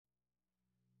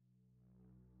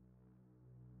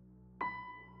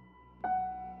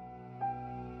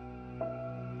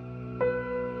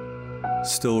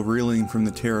Still reeling from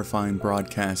the terrifying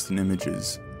broadcast and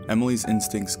images, Emily's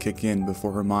instincts kick in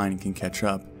before her mind can catch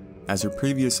up, as her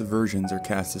previous aversions are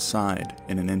cast aside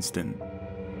in an instant.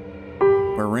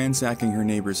 Where ransacking her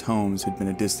neighbors' homes had been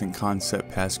a distant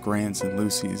concept past Grant's and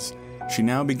Lucy's, she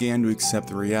now began to accept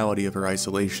the reality of her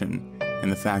isolation,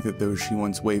 and the fact that those she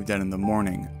once waved at in the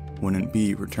morning wouldn't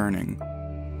be returning.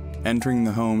 Entering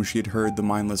the home she had heard the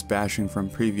mindless bashing from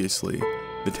previously,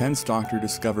 the tense doctor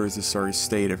discovers the sorry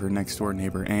state of her next-door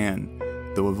neighbor Anne,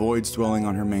 though avoids dwelling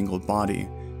on her mangled body,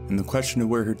 and the question of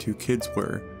where her 2 kids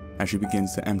were as she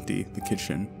begins to empty the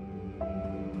kitchen.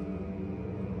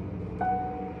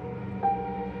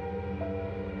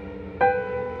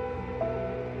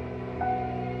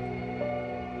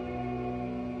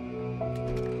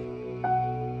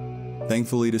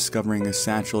 Thankfully discovering a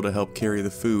satchel to help carry the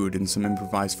food and some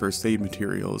improvised first aid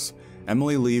materials,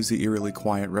 Emily leaves the eerily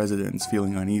quiet residence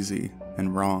feeling uneasy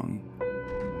and wrong.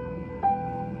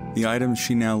 The items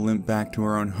she now limped back to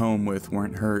her own home with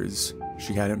weren't hers.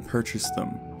 She hadn't purchased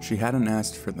them, she hadn't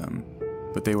asked for them,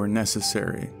 but they were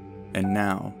necessary, and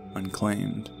now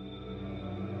unclaimed.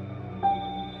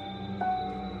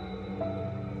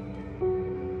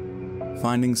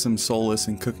 Finding some solace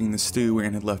in cooking the stew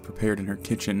Anne had left prepared in her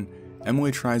kitchen,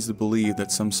 Emily tries to believe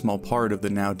that some small part of the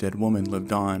now dead woman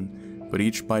lived on, but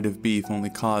each bite of beef only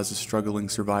caused the struggling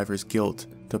survivor's guilt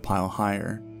to pile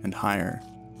higher and higher.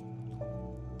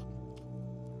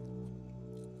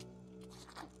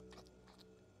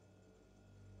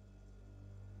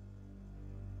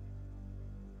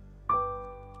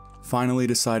 Finally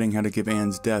deciding how to give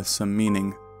Anne's death some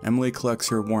meaning, Emily collects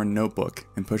her worn notebook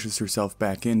and pushes herself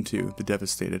back into the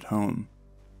devastated home.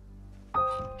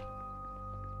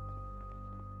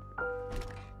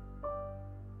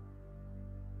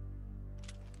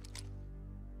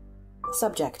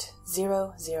 Subject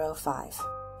 005.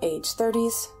 Age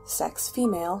 30s, sex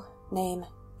female, name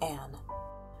Anne.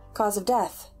 Cause of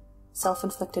death,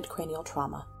 self-inflicted cranial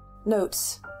trauma.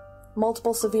 Notes,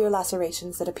 multiple severe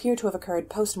lacerations that appear to have occurred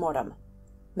post-mortem.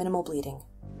 Minimal bleeding.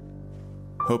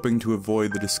 Hoping to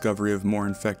avoid the discovery of more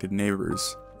infected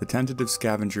neighbors, the tentative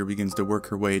scavenger begins to work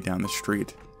her way down the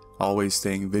street, always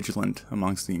staying vigilant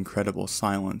amongst the incredible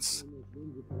silence.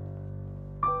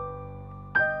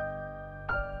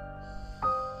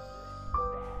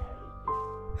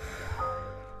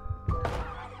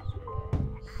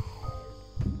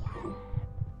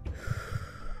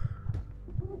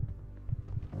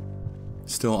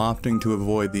 Still opting to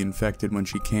avoid the infected when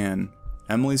she can,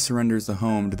 Emily surrenders the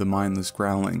home to the mindless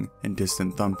growling and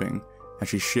distant thumping as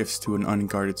she shifts to an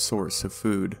unguarded source of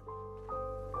food.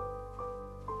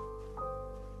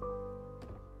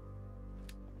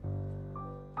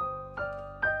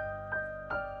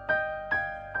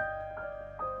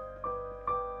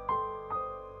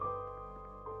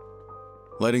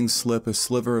 Letting slip a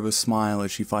sliver of a smile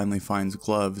as she finally finds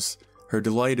gloves, her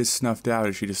delight is snuffed out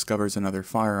as she discovers another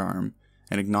firearm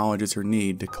and acknowledges her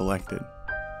need to collect it.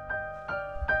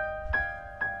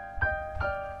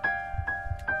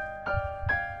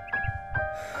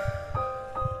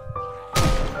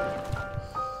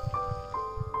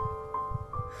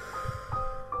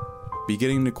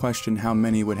 Beginning to question how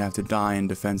many would have to die in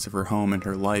defense of her home and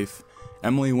her life,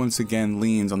 Emily once again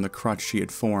leans on the crutch she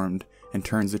had formed and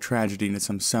turns the tragedy into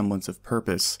some semblance of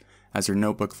purpose as her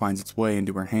notebook finds its way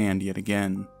into her hand yet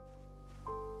again.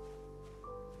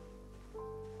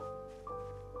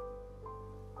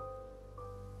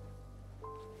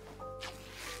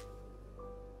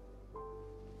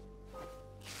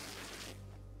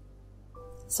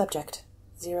 Subject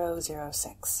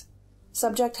 006.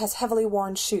 Subject has heavily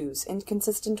worn shoes,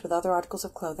 inconsistent with other articles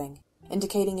of clothing,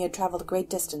 indicating he had traveled a great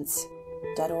distance,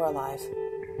 dead or alive.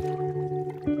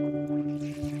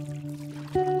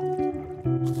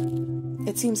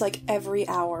 It seems like every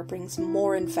hour brings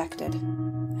more infected,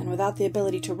 and without the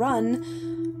ability to run,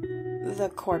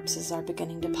 the corpses are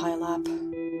beginning to pile up.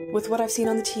 With what I've seen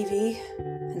on the TV,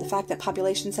 and the fact that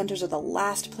population centers are the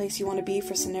last place you want to be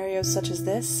for scenarios such as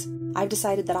this, I've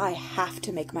decided that I have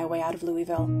to make my way out of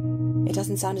Louisville. It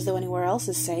doesn't sound as though anywhere else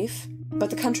is safe, but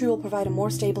the country will provide a more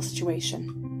stable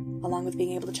situation, along with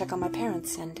being able to check on my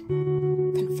parents and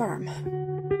confirm.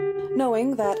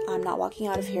 Knowing that I'm not walking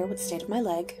out of here with the state of my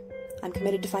leg, I'm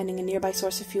committed to finding a nearby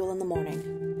source of fuel in the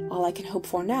morning. All I can hope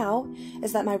for now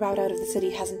is that my route out of the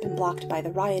city hasn't been blocked by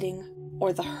the rioting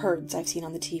or the herds I've seen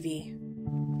on the TV.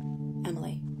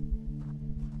 Emily.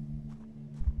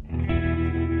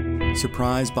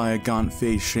 Surprised by a gaunt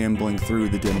face shambling through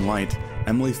the dim light,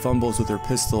 Emily fumbles with her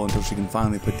pistol until she can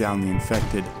finally put down the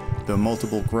infected, though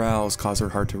multiple growls cause her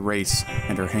heart to race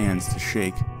and her hands to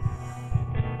shake.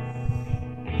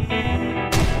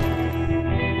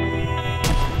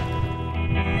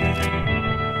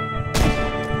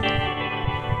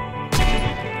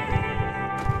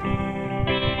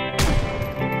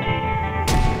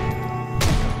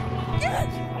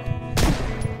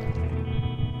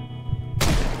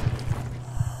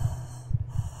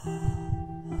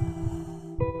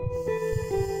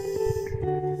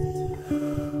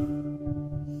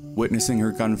 Witnessing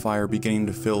her gunfire beginning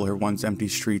to fill her once empty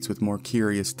streets with more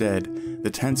curious dead, the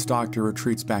tense doctor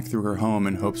retreats back through her home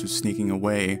in hopes of sneaking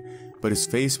away, but is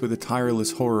faced with the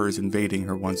tireless horrors invading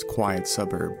her once quiet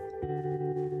suburb.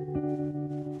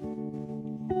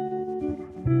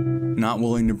 Not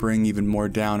willing to bring even more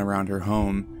down around her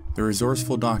home, the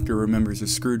resourceful doctor remembers a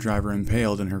screwdriver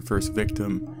impaled in her first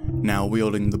victim, now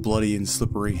wielding the bloody and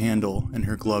slippery handle in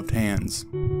her gloved hands.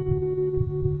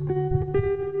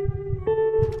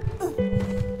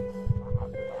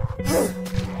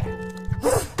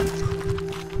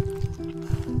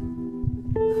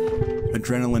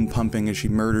 Adrenaline pumping as she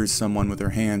murders someone with her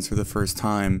hands for the first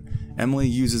time, Emily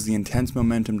uses the intense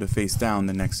momentum to face down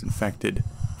the next infected,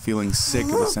 feeling sick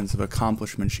of the sense of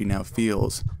accomplishment she now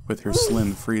feels with her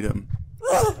slim freedom.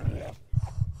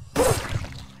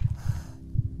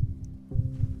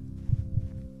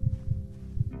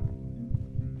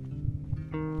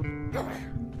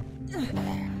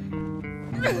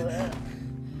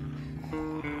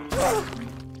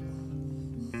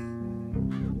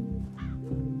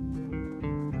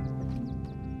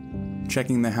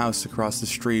 Checking the house across the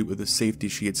street with the safety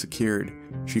she had secured,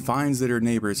 she finds that her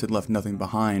neighbors had left nothing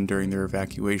behind during their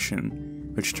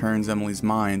evacuation, which turns Emily's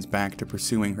mind back to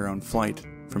pursuing her own flight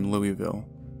from Louisville.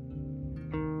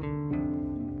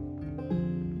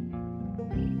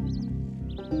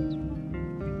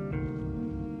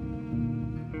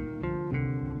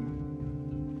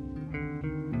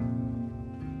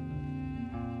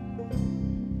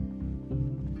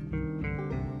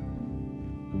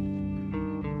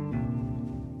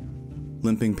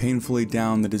 Limping painfully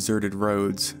down the deserted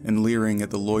roads and leering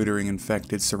at the loitering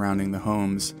infected surrounding the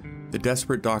homes, the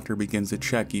desperate doctor begins to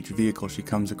check each vehicle she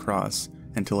comes across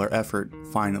until her effort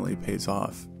finally pays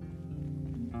off.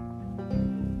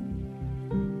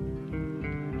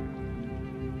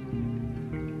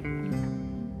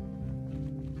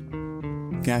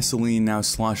 Gasoline now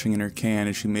sloshing in her can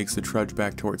as she makes the trudge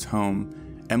back towards home,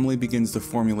 Emily begins to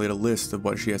formulate a list of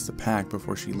what she has to pack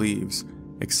before she leaves,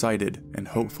 excited and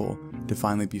hopeful to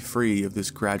finally be free of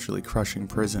this gradually crushing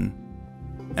prison.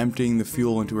 Emptying the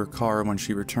fuel into her car when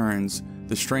she returns,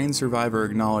 the strained survivor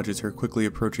acknowledges her quickly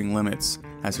approaching limits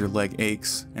as her leg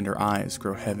aches and her eyes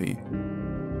grow heavy.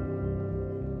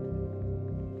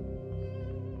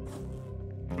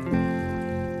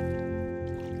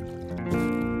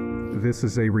 This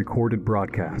is a recorded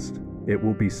broadcast. It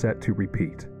will be set to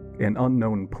repeat. An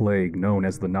unknown plague known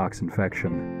as the Knox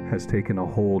infection has taken a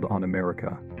hold on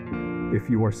America. If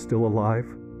you are still alive,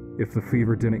 if the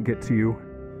fever didn't get to you,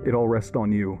 it all rests on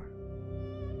you.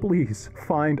 Please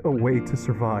find a way to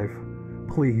survive.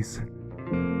 Please.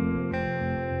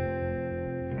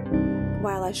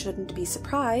 While I shouldn't be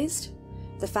surprised,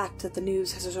 the fact that the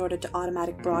news has resorted to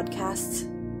automatic broadcasts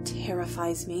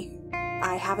terrifies me.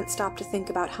 I haven't stopped to think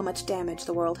about how much damage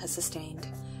the world has sustained,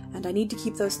 and I need to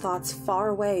keep those thoughts far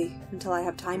away until I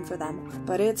have time for them.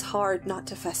 But it's hard not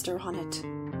to fester on it.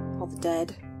 All the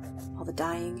dead, all the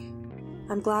dying.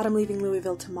 I'm glad I'm leaving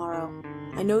Louisville tomorrow.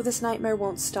 I know this nightmare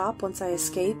won't stop once I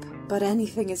escape, but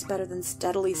anything is better than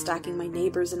steadily stacking my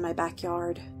neighbors in my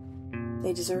backyard.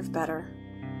 They deserve better.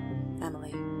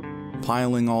 Emily.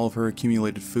 Piling all of her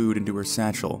accumulated food into her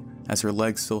satchel, as her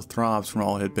leg still throbs from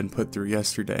all it had been put through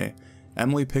yesterday,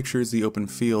 Emily pictures the open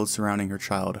fields surrounding her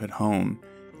childhood home,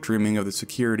 dreaming of the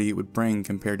security it would bring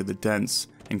compared to the dense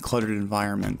and cluttered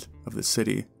environment of the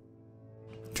city.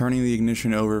 Turning the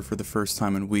ignition over for the first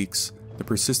time in weeks, the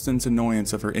persistent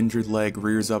annoyance of her injured leg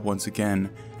rears up once again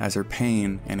as her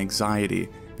pain and anxiety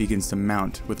begins to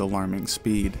mount with alarming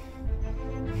speed.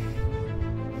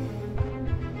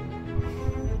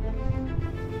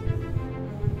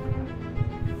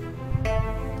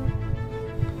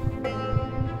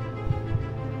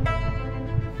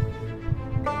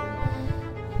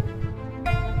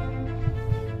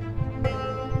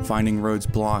 Finding roads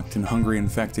blocked and hungry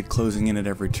infected closing in at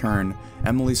every turn,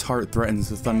 Emily's heart threatens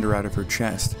to thunder out of her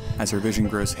chest as her vision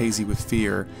grows hazy with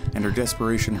fear and her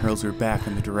desperation hurls her back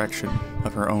in the direction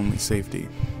of her only safety.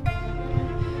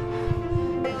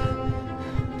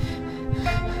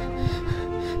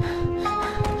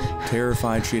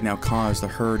 Terrified she had now caused a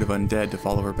herd of undead to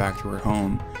follow her back to her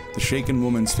home, the shaken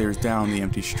woman stares down the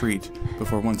empty street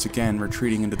before once again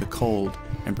retreating into the cold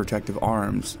and protective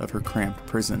arms of her cramped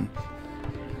prison.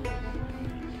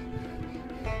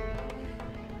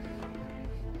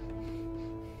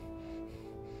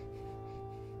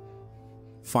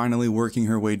 Finally working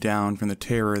her way down from the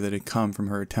terror that had come from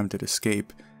her attempted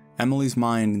escape, Emily's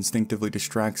mind instinctively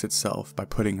distracts itself by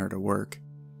putting her to work.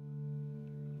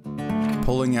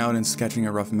 Pulling out and sketching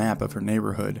a rough map of her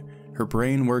neighborhood, her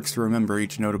brain works to remember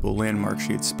each notable landmark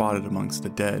she had spotted amongst the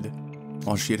dead.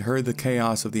 While she had heard the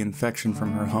chaos of the infection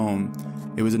from her home,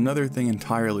 it was another thing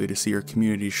entirely to see her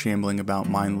community shambling about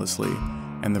mindlessly,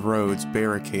 and the roads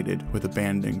barricaded with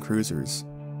abandoned cruisers.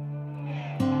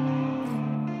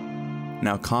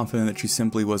 Now confident that she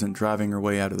simply wasn't driving her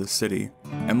way out of the city,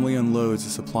 Emily unloads the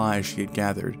supplies she had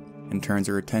gathered and turns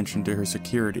her attention to her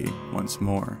security once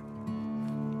more.